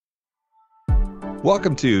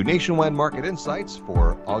Welcome to Nationwide Market Insights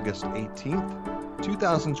for August 18th,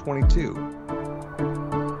 2022.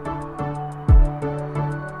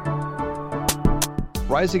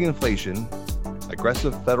 Rising inflation,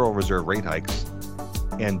 aggressive Federal Reserve rate hikes,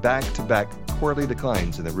 and back-to-back quarterly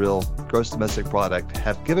declines in the real gross domestic product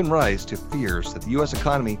have given rise to fears that the U.S.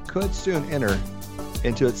 economy could soon enter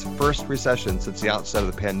into its first recession since the outset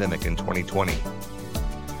of the pandemic in 2020.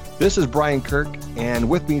 This is Brian Kirk, and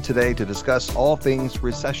with me today to discuss all things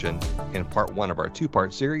recession in part one of our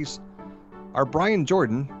two-part series are Brian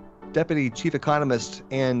Jordan, Deputy Chief Economist,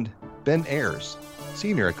 and Ben Ayers,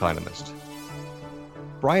 Senior Economist.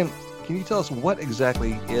 Brian, can you tell us what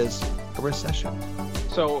exactly is a recession?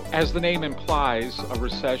 So, as the name implies, a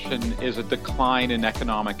recession is a decline in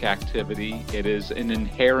economic activity. It is an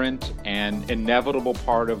inherent and inevitable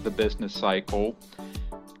part of the business cycle.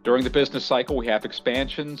 During the business cycle, we have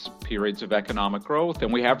expansions, periods of economic growth,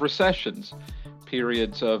 and we have recessions,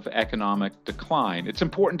 periods of economic decline. It's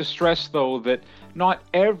important to stress, though, that not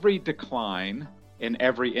every decline in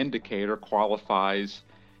every indicator qualifies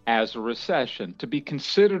as a recession. To be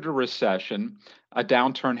considered a recession, a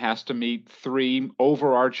downturn has to meet three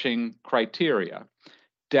overarching criteria: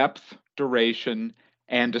 depth, duration,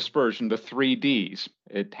 and dispersion, the three Ds.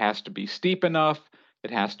 It has to be steep enough, it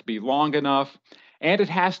has to be long enough, and it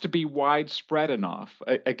has to be widespread enough.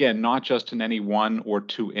 Again, not just in any one or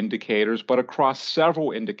two indicators, but across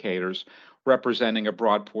several indicators representing a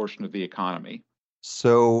broad portion of the economy.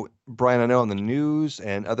 So, Brian, I know on the news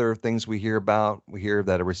and other things we hear about, we hear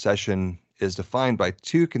that a recession is defined by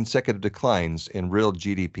two consecutive declines in real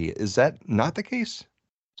GDP. Is that not the case?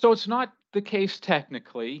 So it's not the case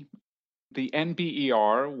technically. The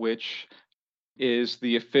NBER, which is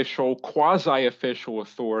the official, quasi-official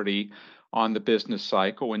authority on the business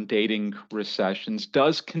cycle and dating recessions,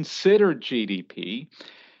 does consider GDP,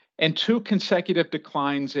 and two consecutive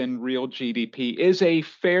declines in real GDP is a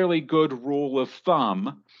fairly good rule of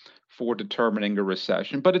thumb for determining a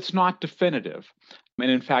recession, but it's not definitive. And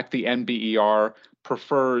in fact, the NBER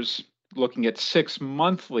prefers looking at 6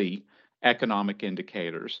 monthly economic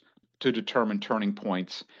indicators to determine turning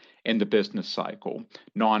points in the business cycle: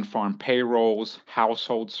 non-farm payrolls,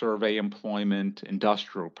 household survey employment,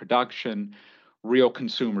 industrial production, real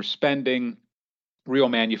consumer spending, real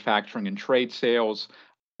manufacturing and trade sales,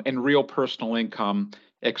 and real personal income,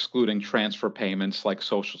 excluding transfer payments like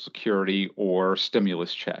Social Security or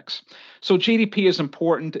stimulus checks. So GDP is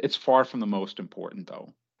important. It's far from the most important,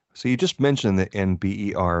 though. So you just mentioned the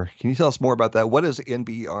NBER. Can you tell us more about that? What is the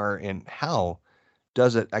NBER and how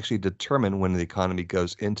does it actually determine when the economy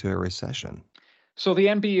goes into a recession? So the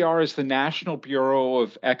NBER is the National Bureau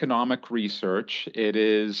of Economic Research. It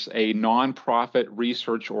is a nonprofit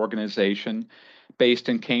research organization based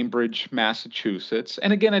in Cambridge, Massachusetts.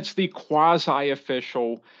 And again, it's the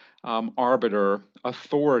quasi-official arbiter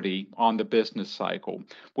authority on the business cycle.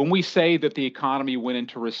 When we say that the economy went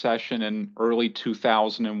into recession in early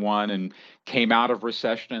 2001 and came out of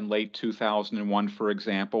recession in late 2001, for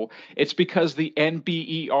example, it's because the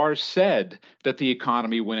NBER said that the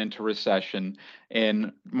economy went into recession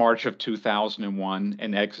in March of 2001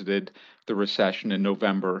 and exited the recession in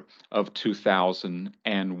November of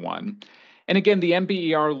 2001. And again, the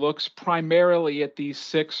NBER looks primarily at these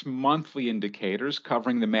 6 monthly indicators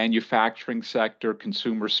covering the manufacturing sector,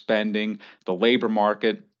 consumer spending, the labor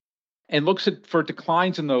market, and looks for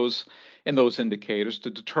declines in those indicators to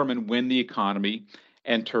determine when the economy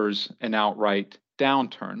enters an outright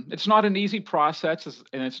downturn. It's not an easy process,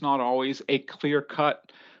 and it's not always a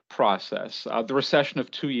clear-cut process. The recession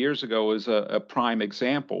of 2 years ago is a prime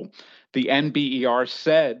example. The NBER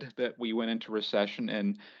said that we went into recession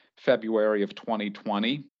in February of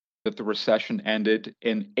 2020, that the recession ended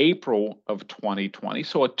in April of 2020,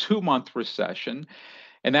 so a 2-month recession.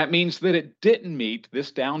 And that means that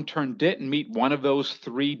this downturn didn't meet one of those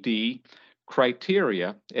 3D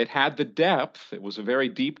criteria. It had the depth, it was a very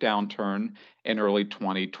deep downturn in early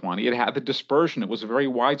 2020. It had the dispersion, it was a very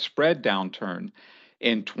widespread downturn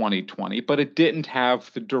in 2020, but it didn't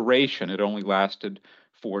have the duration. It only lasted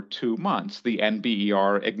for 2 months. The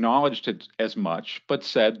NBER acknowledged it as much, but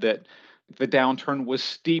said that the downturn was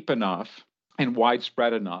steep enough and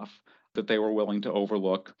widespread enough that they were willing to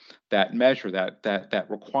overlook that measure, that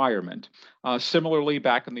requirement. Similarly,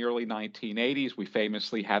 back in the early 1980s, we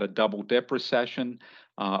famously had a double dip recession,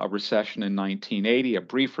 a recession in 1980, a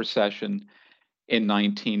brief recession in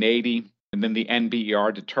 1980, and then the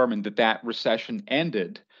NBER determined that recession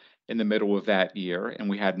ended in the middle of that year, and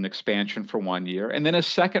we had an expansion for 1 year, and then a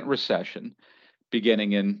second recession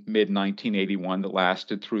beginning in mid-1981 that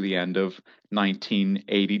lasted through the end of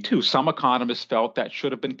 1982. Some economists felt that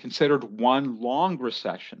should have been considered one long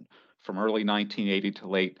recession from early 1980 to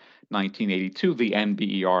late 1982. The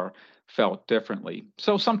NBER felt differently.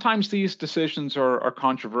 So sometimes these decisions are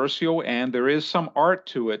controversial, and there is some art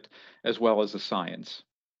to it as well as a science.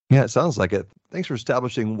 Yeah, it sounds like it. Thanks for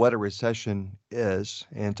establishing what a recession is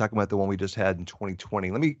and talking about the one we just had in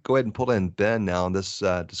 2020. Let me go ahead and pull in Ben now in this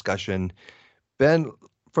discussion. Ben,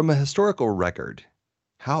 from a historical record,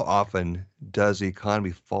 how often does the economy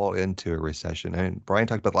fall into a recession? And Brian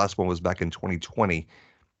talked about the last one was back in 2020.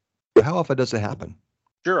 How often does it happen?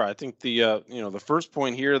 Sure. I think the first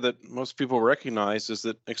point here that most people recognize is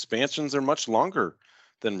that expansions are much longer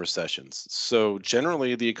than recessions. So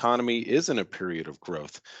generally, the economy is in a period of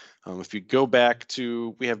growth. If you go back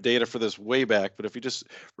to, we have data for this way back, but if you just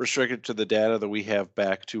restrict it to the data that we have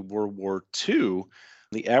back to World War II,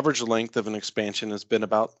 the average length of an expansion has been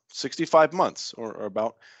about 65 months or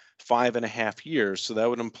about 5.5 years. So that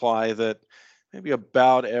would imply that maybe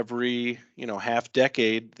about every half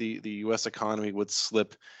decade the US economy would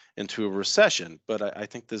slip into a recession. But I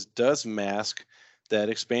think this does mask that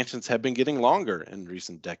expansions have been getting longer in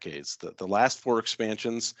recent decades. The last four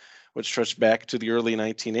expansions, which stretch back to the early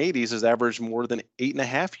 1980s, has averaged more than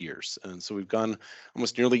 8.5 years. And so we've gone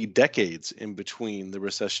almost nearly decades in between the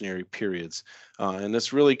recessionary periods. And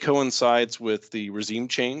this really coincides with the regime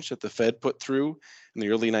change that the Fed put through in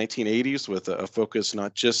the early 1980s with a focus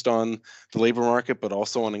not just on the labor market, but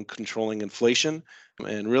also on controlling inflation.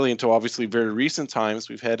 And really until obviously very recent times,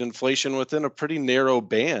 we've had inflation within a pretty narrow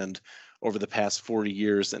band over the past 40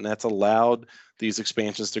 years, and that's allowed these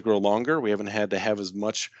expansions to grow longer. We haven't had to have as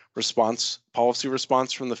much policy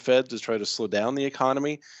response from the Fed to try to slow down the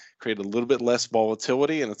economy, create a little bit less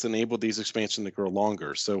volatility, and it's enabled these expansions to grow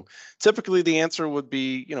longer. So typically the answer would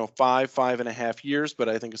be, 5.5 years, but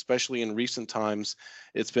I think especially in recent times,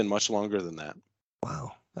 it's been much longer than that.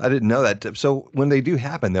 Wow. I didn't know that. So when they do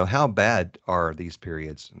happen, though, how bad are these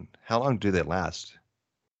periods and how long do they last?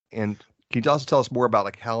 And can you also tell us more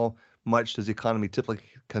about how much does the economy typically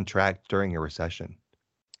contract during a recession?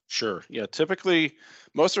 Sure. Yeah. Typically,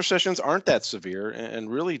 most recessions aren't that severe and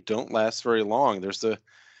really don't last very long.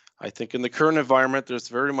 I think in the current environment, there's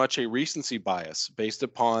very much a recency bias based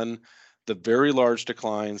upon the very large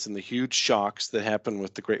declines and the huge shocks that happened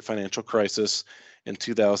with the great financial crisis in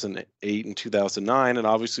 2008 and 2009, and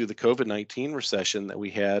obviously the COVID-19 recession that we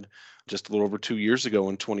had just a little over 2 years ago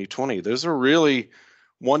in 2020. Those are really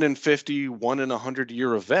 1 in 50, 1 in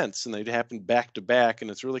 100-year events, and they happen back to back,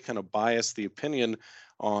 and it's really kind of biased the opinion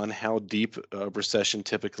on how deep a recession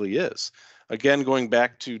typically is. Again, going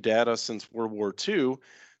back to data since World War II,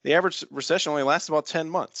 the average recession only lasts about 10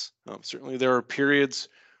 months. Certainly there are periods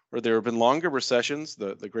where there have been longer recessions.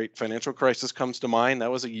 The great financial crisis comes to mind.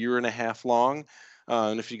 That was a year and a half long.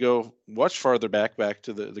 And if you go much farther back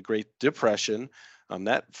to the Great Depression,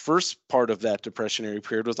 that first part of that depressionary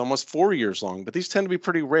period was almost 4 years long, but these tend to be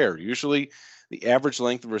pretty rare. Usually the average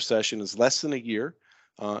length of recession is less than a year.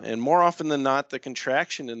 And more often than not, the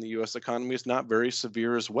contraction in the US economy is not very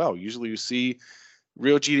severe as well. Usually you see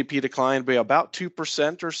real GDP decline by about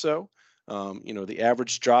 2% or so. The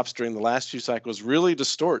average drops during the last two cycles really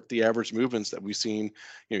distort the average movements that we've seen.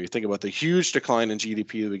 You think about the huge decline in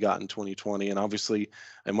GDP that we got in 2020, and obviously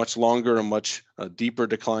a much longer and much deeper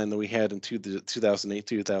decline than we had in 2008,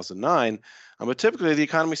 2009. But typically the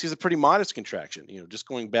economy sees a pretty modest contraction. Just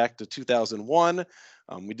going back to 2001,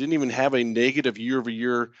 we didn't even have a negative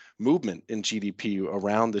year-over-year movement in GDP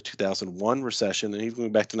around the 2001 recession. And even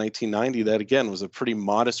going back to 1990, that again was a pretty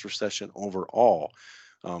modest recession overall.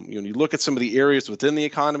 When you look at some of the areas within the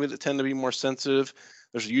economy that tend to be more sensitive,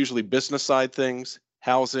 there's usually business side things,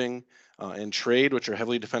 housing, and trade, which are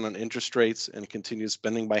heavily dependent on interest rates and continued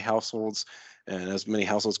spending by households. And as many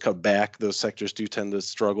households cut back, those sectors do tend to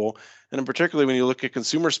struggle. And in particularly when you look at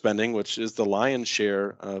consumer spending, which is the lion's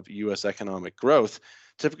share of U.S. economic growth,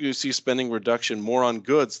 typically you see spending reduction more on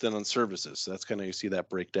goods than on services. So that's kind of, you see that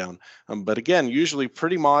breakdown. But again, usually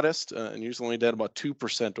pretty modest and usually only down about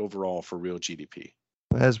 2% overall for real GDP.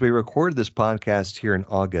 As we record this podcast here in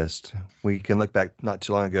August, we can look back not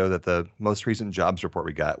too long ago that the most recent jobs report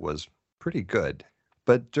we got was pretty good.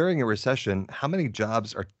 But during a recession, how many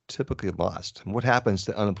jobs are typically lost? And what happens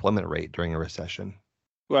to the unemployment rate during a recession?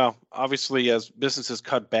 Well, obviously, as businesses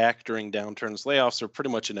cut back during downturns, layoffs are pretty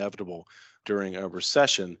much inevitable during a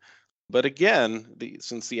recession. But again,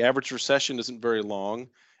 since the average recession isn't very long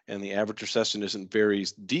and the average recession isn't very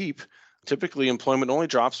deep, typically employment only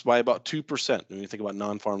drops by about 2% when you think about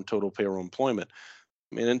non-farm total payroll employment.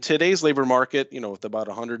 I mean, in today's labor market, with about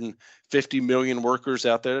 150 million workers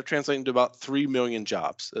out there, that translates into about 3 million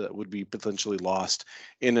jobs that would be potentially lost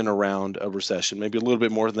in and around a recession. Maybe a little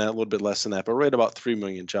bit more than that, a little bit less than that, but right about 3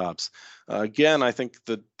 million jobs. Again, I think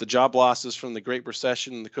the job losses from the Great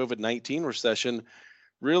Recession and the COVID-19 recession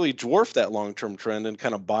really dwarf that long-term trend and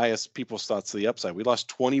kind of bias people's thoughts to the upside. We lost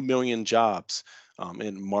 20 million jobs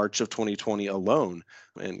in March of 2020 alone,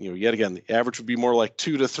 and yet again, the average would be more like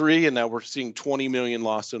 2 to 3, and now we're seeing 20 million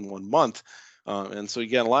lost in 1 month. And so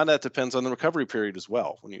again, a lot of that depends on the recovery period as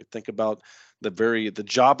well. When you think about the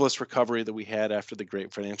jobless recovery that we had after the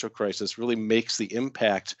great financial crisis, really makes the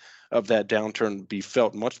impact of that downturn be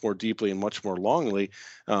felt much more deeply and much more longly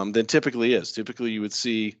than typically is. Typically, you would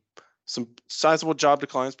see some sizable job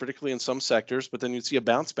declines, particularly in some sectors, but then you'd see a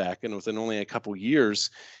bounce back, and within only a couple years,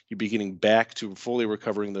 you'd be getting back to fully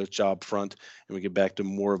recovering the job front, and we get back to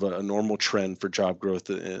more of a normal trend for job growth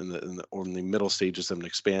in the middle stages of an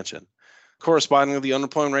expansion. Correspondingly, the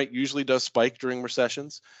unemployment rate usually does spike during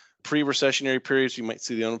recessions. Pre-recessionary periods, you might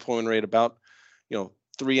see the unemployment rate about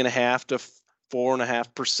 3.5% to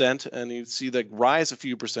 4.5%, and you'd see that rise a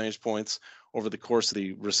few percentage points over the course of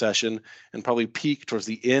the recession and probably peak towards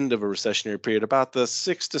the end of a recessionary period, about the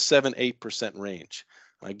 6 to 7, 8% range.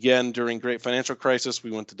 Again, during great financial crisis,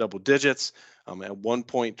 we went to double digits. At one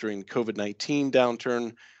point during COVID-19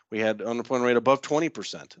 downturn, we had unemployment rate above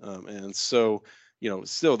 20%. And so,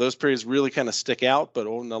 still those periods really kind of stick out, but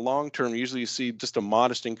in the long term, usually you see just a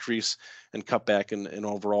modest increase and cutback in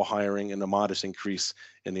overall hiring and a modest increase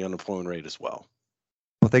in the unemployment rate as well.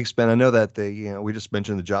 Well, thanks, Ben. I know that we just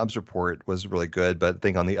mentioned the jobs report was really good, but I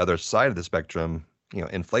think on the other side of the spectrum,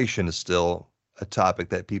 inflation is still a topic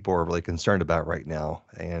that people are really concerned about right now.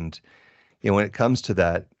 And, when it comes to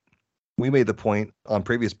that, we made the point on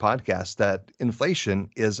previous podcasts that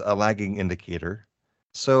inflation is a lagging indicator.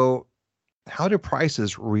 So how do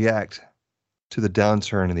prices react to the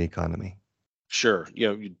downturn in the economy? Sure.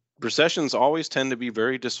 Recessions always tend to be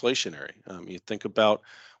very deflationary. You think about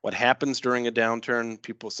what happens during a downturn.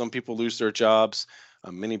 Some people lose their jobs.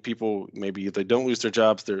 Many people, maybe if they don't lose their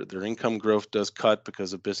jobs, their income growth does cut because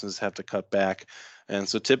the businesses have to cut back. And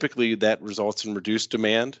so typically that results in reduced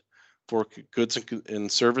demand for goods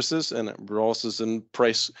and services, and it results in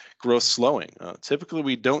price growth slowing. Typically,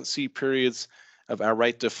 we don't see periods of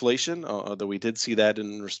outright deflation, although we did see that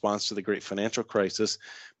in response to the great financial crisis.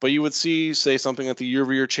 But you would see, say, something like the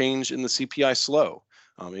year-over-year change in the CPI slow.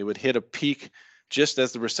 It would hit a peak just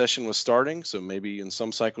as the recession was starting. So maybe in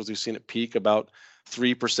some cycles, we've seen it peak about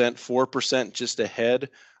 3%, 4% just ahead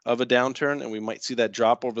of a downturn. And we might see that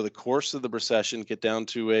drop over the course of the recession, get down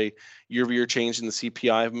to a year-over-year change in the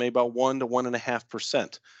CPI of maybe about 1 to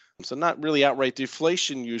 1.5%. So not really outright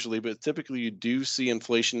deflation usually, but typically you do see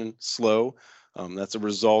inflation slow. That's a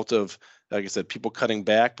result of, like I said, people cutting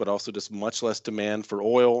back, but also just much less demand for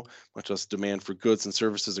oil, much less demand for goods and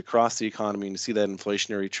services across the economy. And you see that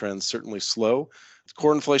inflationary trend certainly slow.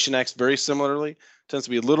 Core inflation acts very similarly, tends to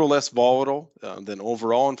be a little less volatile than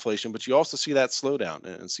overall inflation, but you also see that slow down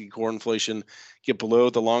and see core inflation get below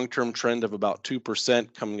the long-term trend of about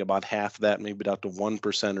 2%, coming about half of that, maybe down to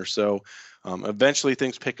 1% or so. Eventually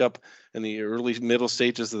things pick up in the early middle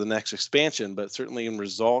stages of the next expansion, but certainly in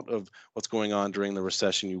result of what's going on during the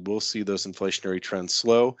recession, you will see those inflationary trends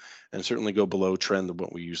slow and certainly go below trend of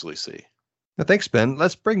what we usually see. Well, thanks, Ben.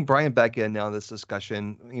 Let's bring Brian back in now in this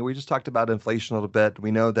discussion. We just talked about inflation a little bit.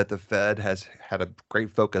 We know that the Fed has had a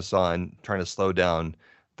great focus on trying to slow down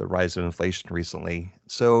the rise of inflation recently.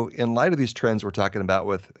 So in light of these trends we're talking about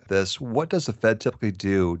with this, what does the Fed typically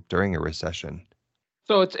do during a recession?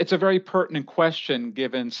 So it's a very pertinent question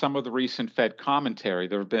given some of the recent Fed commentary.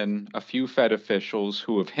 There have been a few Fed officials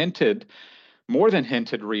who have more than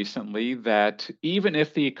hinted recently, that even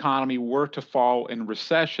if the economy were to fall in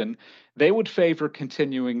recession, they would favor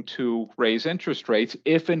continuing to raise interest rates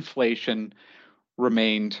if inflation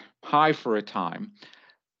remained high for a time.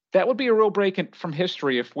 That would be a real break from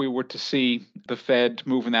history if we were to see the Fed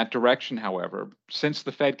move in that direction, however. Since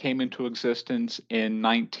the Fed came into existence in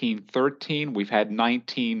 1913, we've had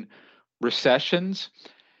 19 recessions.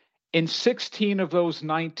 In 16 of those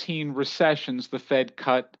 19 recessions, the Fed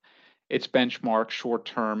cut its benchmark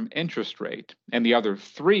short-term interest rate. And the other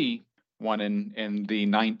three, one in the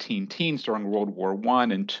 19 teens during World War I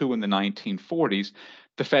and two in the 1940s,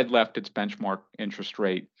 the Fed left its benchmark interest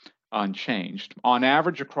rate unchanged. On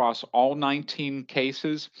average, across all 19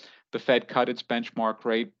 cases, the Fed cut its benchmark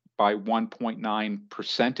rate by 1.9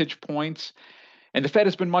 percentage points. And the Fed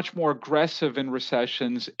has been much more aggressive in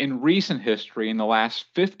recessions in recent history. In the last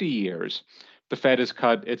 50 years, the Fed has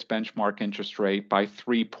cut its benchmark interest rate by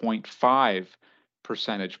 3.5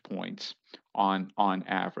 percentage points. on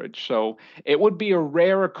average. So it would be a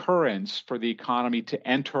rare occurrence for the economy to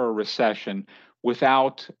enter a recession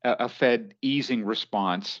without a Fed easing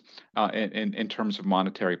response in terms of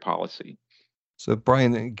monetary policy. So,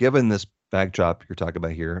 Brian, given this backdrop you're talking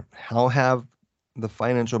about here, how have the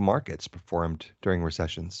financial markets performed during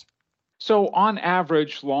recessions? So, on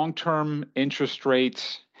average, long-term interest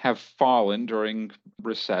rates have fallen during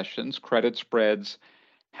recessions. Credit spreads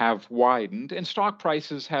have widened, and stock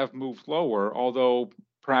prices have moved lower, although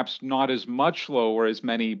perhaps not as much lower as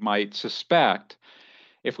many might suspect.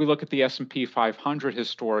 If we look at the S&P 500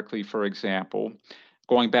 historically, for example,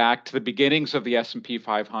 going back to the beginnings of the S&P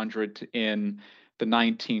 500 in the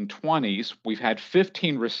 1920s, we've had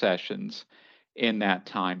 15 recessions in that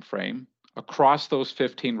time frame. Across those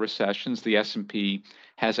 15 recessions, the S&P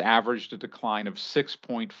has averaged a decline of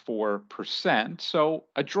 6.4%, so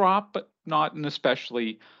a drop, but not an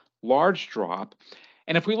especially large drop.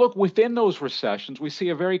 And if we look within those recessions, we see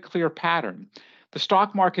a very clear pattern. The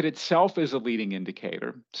stock market itself is a leading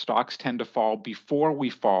indicator. Stocks tend to fall before we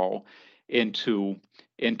fall into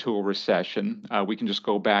a recession. We can just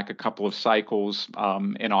go back a couple of cycles.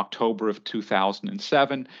 In October of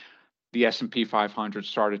 2007, the S&P 500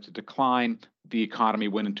 started to decline. The economy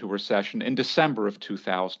went into recession in December of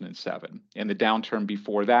 2007. In the downturn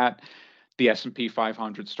before that, the S&P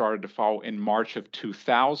 500 started to fall in March of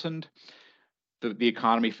 2000. The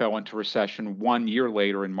economy fell into recession 1 year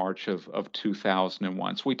later in March of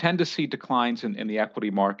 2001. So we tend to see declines in the equity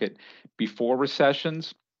market before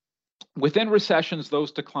recessions. Within recessions,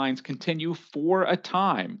 those declines continue for a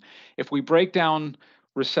time. If we break down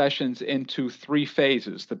recessions into three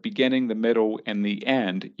phases, the beginning, the middle, and the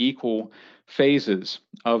end, equal phases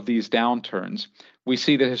of these downturns, we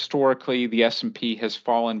see that historically the S&P has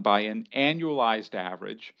fallen by an annualized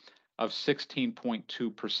average of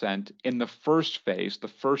 16.2% in the first phase, the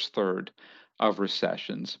first third of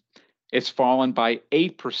recessions. It's fallen by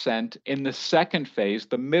 8% in the second phase,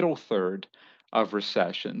 the middle third of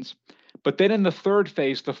recessions. But then in the third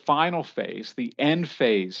phase, the final phase, the end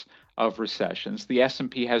phase of recessions, the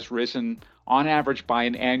S&P has risen on average by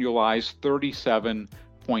an annualized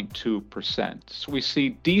 37.2%. So we see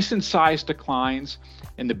decent sized declines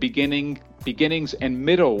in the beginnings and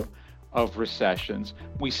middle of recessions.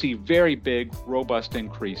 We see very big, robust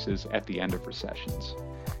increases at the end of recessions.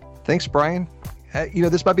 Thanks, Brian.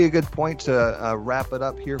 This might be a good point to wrap it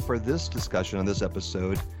up here for this discussion on this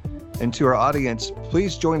episode. And to our audience,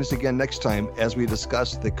 please join us again next time as we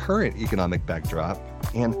discuss the current economic backdrop.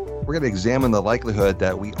 And we're going to examine the likelihood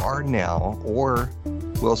that we are now or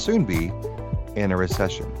will soon be in a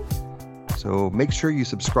recession. So make sure you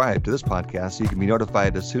subscribe to this podcast so you can be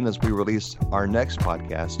notified as soon as we release our next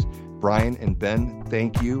podcast. Brian and Ben,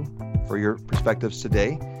 thank you for your perspectives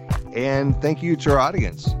today. And thank you to our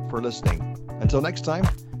audience for listening. Until next time,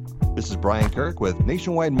 this is Brian Kirk with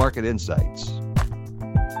Nationwide Market Insights.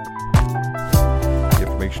 The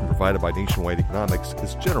information provided by Nationwide Economics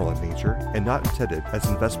is general in nature and not intended as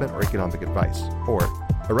investment or economic advice, or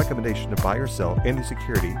a recommendation to buy or sell any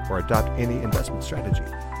security or adopt any investment strategy.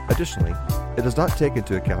 Additionally, it does not take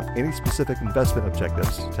into account any specific investment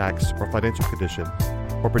objectives, tax or financial condition,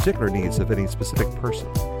 or particular needs of any specific person.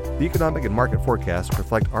 The economic and market forecasts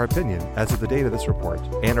reflect our opinion as of the date of this report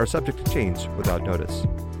and are subject to change without notice.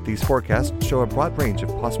 These forecasts show a broad range of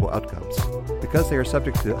possible outcomes. Because they are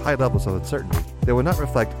subject to high levels of uncertainty, they will not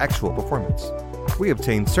reflect actual performance. We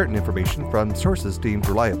obtain certain information from sources deemed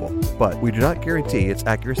reliable, but we do not guarantee its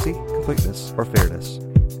accuracy, completeness, or fairness.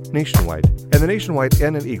 Nationwide and the Nationwide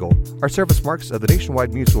N and Eagle are service marks of the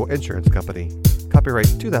Nationwide Mutual Insurance Company.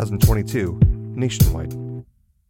 Copyright 2022, Nationwide.